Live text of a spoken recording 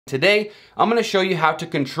Today, I'm going to show you how to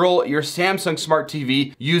control your Samsung Smart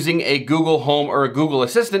TV using a Google Home or a Google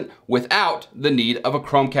Assistant without the need of a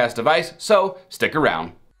Chromecast device, so stick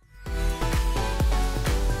around.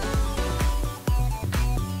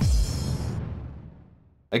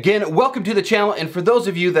 Again, welcome to the channel, and for those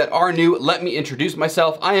of you that are new, let me introduce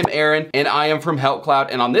myself. I am Aaron, and I am from Help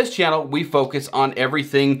Cloud, and on this channel, we focus on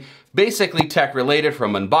everything basically tech related,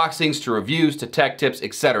 from unboxings to reviews to tech tips,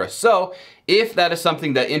 etc. So if that is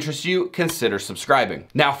something that interests you, consider subscribing.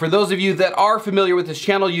 Now, for those of you that are familiar with this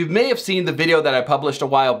channel, you may have seen the video that I published a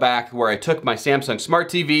while back where I took my Samsung Smart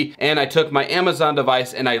TV and I took my Amazon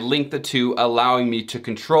device and I linked the two, allowing me to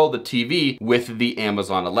control the TV with the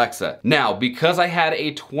Amazon Alexa. Now, because I had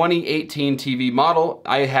a 2018 TV model,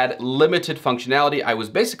 I had limited functionality. I was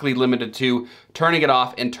basically limited to turning it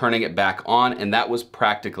off and turning it back on, and that was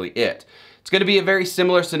practically it. It's gonna be a very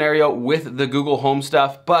similar scenario with the Google Home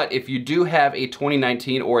stuff, but if you do have a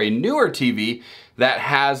 2019 or a newer TV that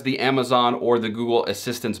has the Amazon or the Google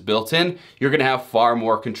Assistants built in, you're gonna have far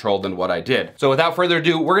more control than what I did. So without further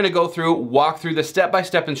ado, we're gonna walk through the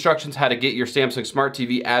step-by-step instructions how to get your Samsung Smart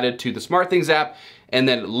TV added to the SmartThings app, and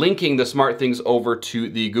then linking the SmartThings over to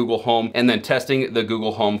the Google Home, and then testing the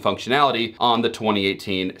Google Home functionality on the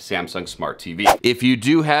 2018 Samsung Smart TV. If you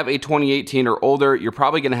do have a 2018 or older, you're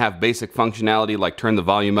probably gonna have basic functionality like turn the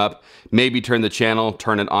volume up, maybe turn the channel,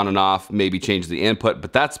 turn it on and off, maybe change the input,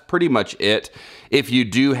 but that's pretty much it. If you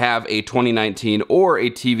do have a 2019 or a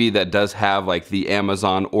TV that does have like the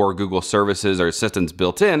Amazon or Google services or assistants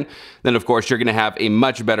built in, then of course you're gonna have a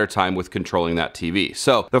much better time with controlling that TV.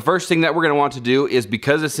 So the first thing that we're gonna want to do is,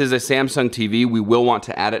 because this is a Samsung TV, we will want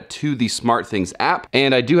to add it to the SmartThings app.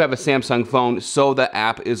 And I do have a Samsung phone, so the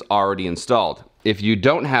app is already installed. If you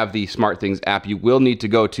don't have the SmartThings app, you will need to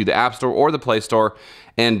go to the App Store or the Play Store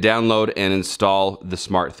and download and install the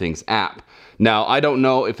SmartThings app. Now, I don't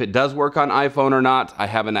know if it does work on iPhone or not. I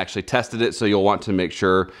haven't actually tested it, so you'll want to make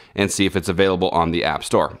sure and see if it's available on the App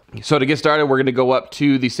Store. So to get started, we're gonna go up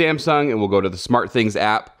to the Samsung and we'll go to the SmartThings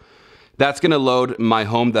app. That's gonna load my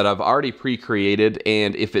home that I've already pre-created,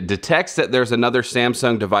 and if it detects that there's another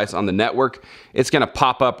Samsung device on the network, it's gonna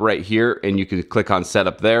pop up right here and you can click on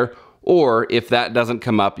Setup there. Or if that doesn't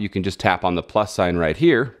come up, you can just tap on the plus sign right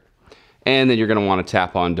here, and then you're gonna wanna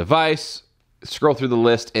tap on Device, scroll through the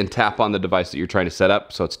list and tap on the device that you're trying to set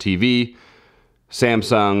up. So it's TV,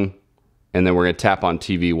 Samsung, and then we're gonna tap on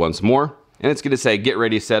TV once more. And it's gonna say, get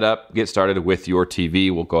ready to set up, get started with your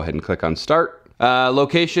TV. We'll go ahead and click on Start.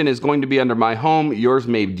 Location is going to be under my home. Yours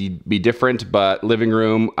may be different, but living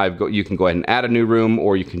room, you can go ahead and add a new room,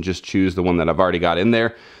 or you can just choose the one that I've already got in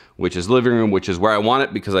there, which is living room, which is where I want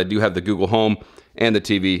it because I do have the Google Home and the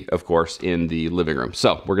TV, of course, in the living room.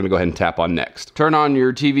 So we're gonna go ahead and tap on Next. Turn on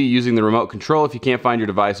your TV using the remote control. If you can't find your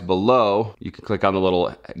device below, you can click on the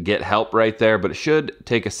little Get Help right there, but it should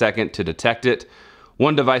take a second to detect it.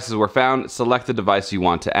 One devices were found. Select the device you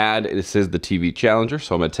want to add. This is the TV Challenger,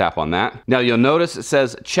 so I'm gonna tap on that. Now you'll notice it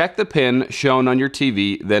says, check the pin shown on your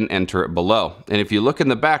TV, then enter it below. And if you look in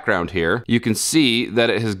the background here, you can see that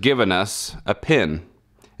it has given us a pin.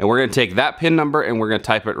 And we're gonna take that pin number and we're gonna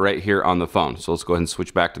type it right here on the phone. So let's go ahead and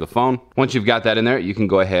switch back to the phone. Once you've got that in there, you can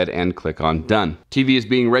go ahead and click on Done. TV is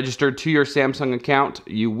being registered to your Samsung account.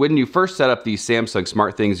 When you first set up these Samsung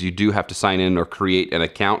SmartThings, you do have to sign in or create an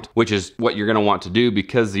account, which is what you're gonna want to do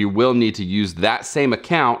because you will need to use that same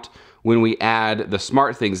account when we add the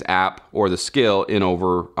SmartThings app or the skill in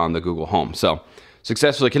over on the Google Home. So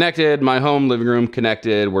successfully connected, my home, living room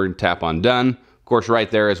connected. We're gonna tap on Done. Of course,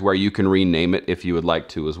 right there is where you can rename it if you would like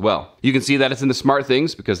to as well. You can see that it's in the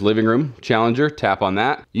SmartThings because living room, Challenger, tap on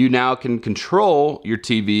that. You now can control your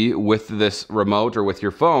TV with this remote or with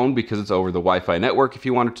your phone because it's over the Wi-Fi network if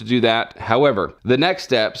you wanted to do that. However, the next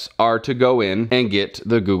steps are to go in and get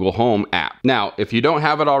the Google Home app. Now, if you don't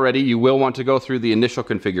have it already, you will want to go through the initial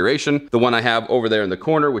configuration. The one I have over there in the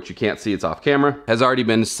corner, which you can't see, it's off camera, has already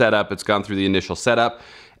been set up. It's gone through the initial setup.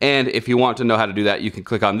 And if you want to know how to do that, you can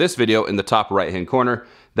click on this video in the top right-hand corner.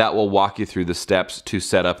 That will walk you through the steps to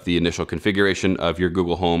set up the initial configuration of your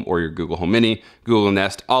Google Home or your Google Home Mini, Google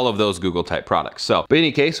Nest, all of those Google type products. So, but in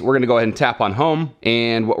any case, we're gonna go ahead and tap on Home.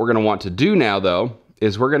 And what we're gonna want to do now though,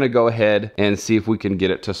 is we're gonna go ahead and see if we can get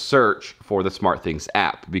it to search for the SmartThings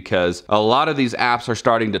app, because a lot of these apps are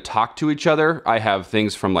starting to talk to each other. I have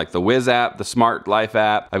things from like the Wiz app, the Smart Life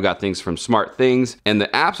app, I've got things from SmartThings, and the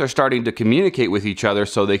apps are starting to communicate with each other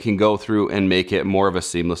so they can go through and make it more of a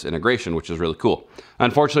seamless integration, which is really cool.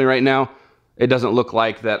 Unfortunately right now, it doesn't look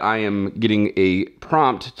like that I am getting a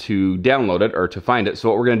prompt to download it or to find it. So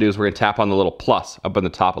what we're gonna do is we're gonna tap on the little plus up in the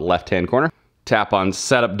top left-hand corner, tap on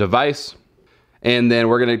Setup Device, And then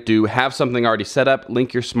we're gonna do have something already set up,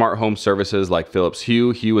 link your smart home services like Philips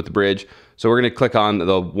Hue, Hue with the bridge. So we're gonna click on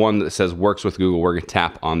the one that says works with Google. We're gonna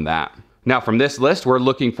tap on that. Now from this list, we're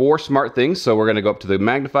looking for smart things. So we're gonna go up to the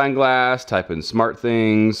magnifying glass, type in smart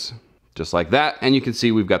things, just like that. And you can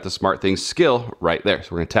see we've got the smart things skill right there. So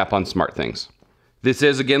we're gonna tap on smart things. This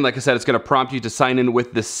is, again, like I said, it's gonna prompt you to sign in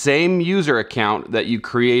with the same user account that you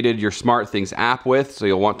created your Smart Things app with, so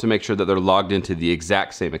you'll want to make sure that they're logged into the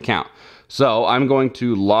exact same account. So I'm going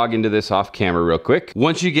to log into this off camera real quick.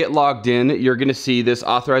 Once you get logged in, you're gonna see this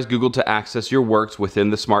authorize Google to access your works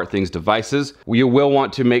within the Smart Things devices. You will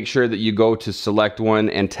want to make sure that you go to select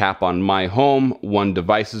one and tap on My Home, One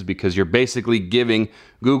Devices, because you're basically giving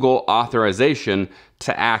Google authorization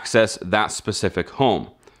to access that specific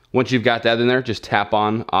home. Once you've got that in there, just tap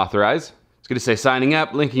on authorize. It's gonna say signing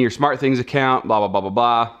up, linking your Smart Things account, blah, blah, blah, blah,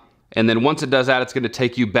 blah. And then once it does that, it's gonna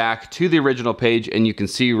take you back to the original page, and you can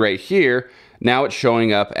see right here, now it's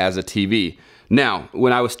showing up as a TV. Now,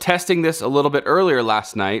 when I was testing this a little bit earlier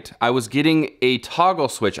last night, I was getting a toggle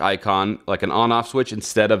switch icon, like an on-off switch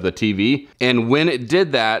instead of the TV. And when it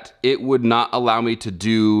did that, it would not allow me to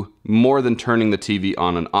do more than turning the TV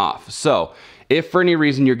on and off. So, if for any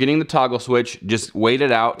reason you're getting the toggle switch, just wait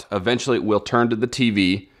it out. Eventually it will turn to the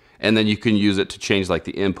TV, and then you can use it to change like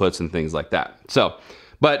the inputs and things like that. So,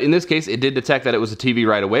 but in this case, it did detect that it was a TV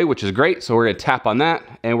right away, which is great. So we're gonna tap on that,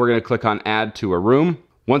 and we're gonna click on add to a room.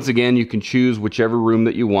 Once again, you can choose whichever room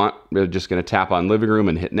that you want. We're just gonna tap on living room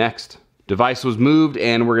and hit next. Device was moved,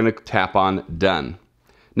 and we're gonna tap on done.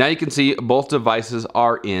 Now you can see both devices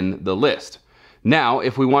are in the list. Now,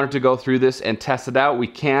 if we wanted to go through this and test it out, we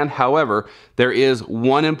can. However, there is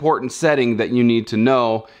one important setting that you need to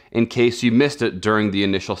know in case you missed it during the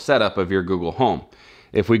initial setup of your Google Home.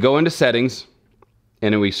 If we go into settings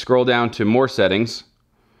and then we scroll down to more settings,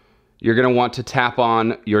 you're gonna want to tap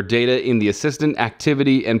on your data in the assistant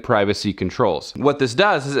activity and privacy controls. What this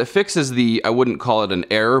does is it fixes the, I wouldn't call it an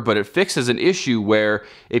error, but it fixes an issue where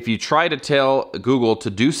if you try to tell Google to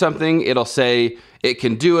do something, it'll say it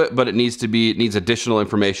can do it, but it needs additional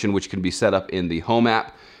information, which can be set up in the Home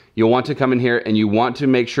app. You'll want to come in here and you want to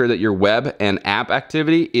make sure that your web and app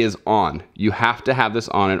activity is on. You have to have this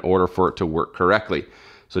on in order for it to work correctly.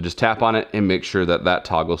 So just tap on it and make sure that that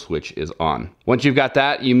toggle switch is on. Once you've got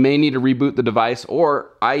that, you may need to reboot the device,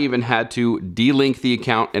 or I even had to delink the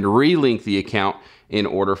account and relink the account in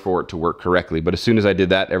order for it to work correctly. But as soon as I did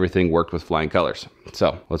that, everything worked with flying colors.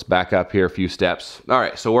 So let's back up here a few steps. All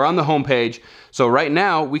right, so we're on the home page. So right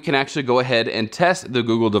now we can actually go ahead and test the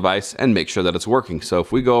Google device and make sure that it's working. So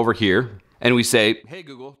if we go over here and we say, hey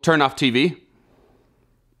Google, turn off TV.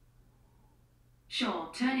 Sure,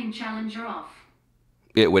 turning Challenger off.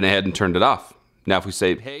 It went ahead and turned it off. Now if we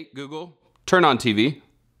say, hey Google, turn on TV.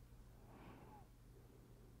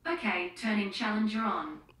 Okay, turning Challenger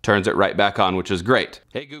on. Turns it right back on, which is great.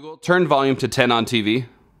 Hey Google, turn volume to 10 on TV.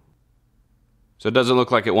 So it doesn't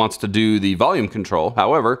look like it wants to do the volume control.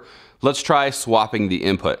 However, let's try swapping the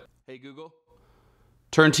input. Hey Google,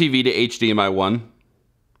 turn TV to HDMI 1.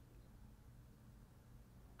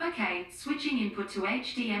 Okay, switching input to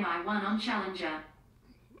HDMI 1 on Challenger.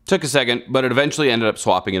 Took a second, but it eventually ended up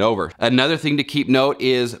swapping it over. Another thing to keep note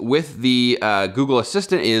is with the Google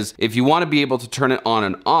Assistant is if you want to be able to turn it on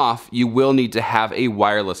and off, you will need to have a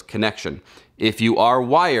wireless connection. If you are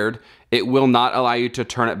wired, it will not allow you to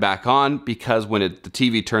turn it back on because when the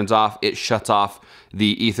TV turns off, it shuts off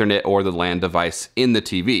the Ethernet or the LAN device in the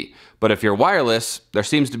TV. But if you're wireless, there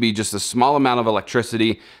seems to be just a small amount of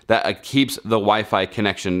electricity that keeps the Wi-Fi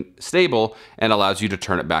connection stable and allows you to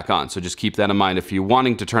turn it back on. So just keep that in mind. If you're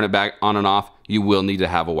wanting to turn it back on and off, you will need to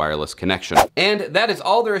have a wireless connection. And that is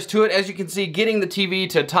all there is to it. As you can see, getting the TV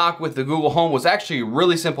to talk with the Google Home was actually a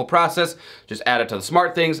really simple process. Just add it to the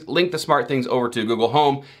Smart Things, link the Smart Things over to Google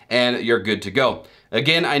Home, and you're good to go.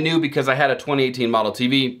 Again, I knew because I had a 2018 model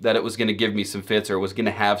TV that it was gonna give me some fits or it was gonna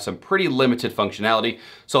have some pretty limited functionality.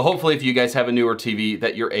 So hopefully if you guys have a newer TV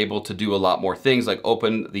that you're able to do a lot more things like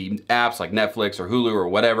open the apps like Netflix or Hulu or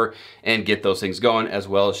whatever and get those things going, as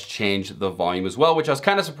well as change the volume as well, which I was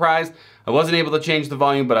kind of surprised. I wasn't able to change the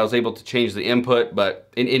volume, but I was able to change the input. But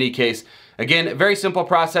in any case, again, a very simple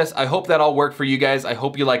process. I hope that all worked for you guys. I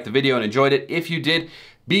hope you liked the video and enjoyed it. If you did,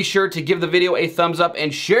 be sure to give the video a thumbs up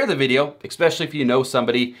and share the video, especially if you know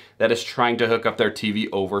somebody that is trying to hook up their TV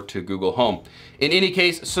over to Google Home. In any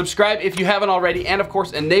case, subscribe if you haven't already, and of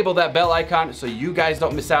course, enable that bell icon so you guys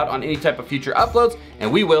don't miss out on any type of future uploads,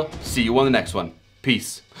 and we will see you on the next one.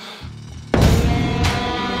 Peace.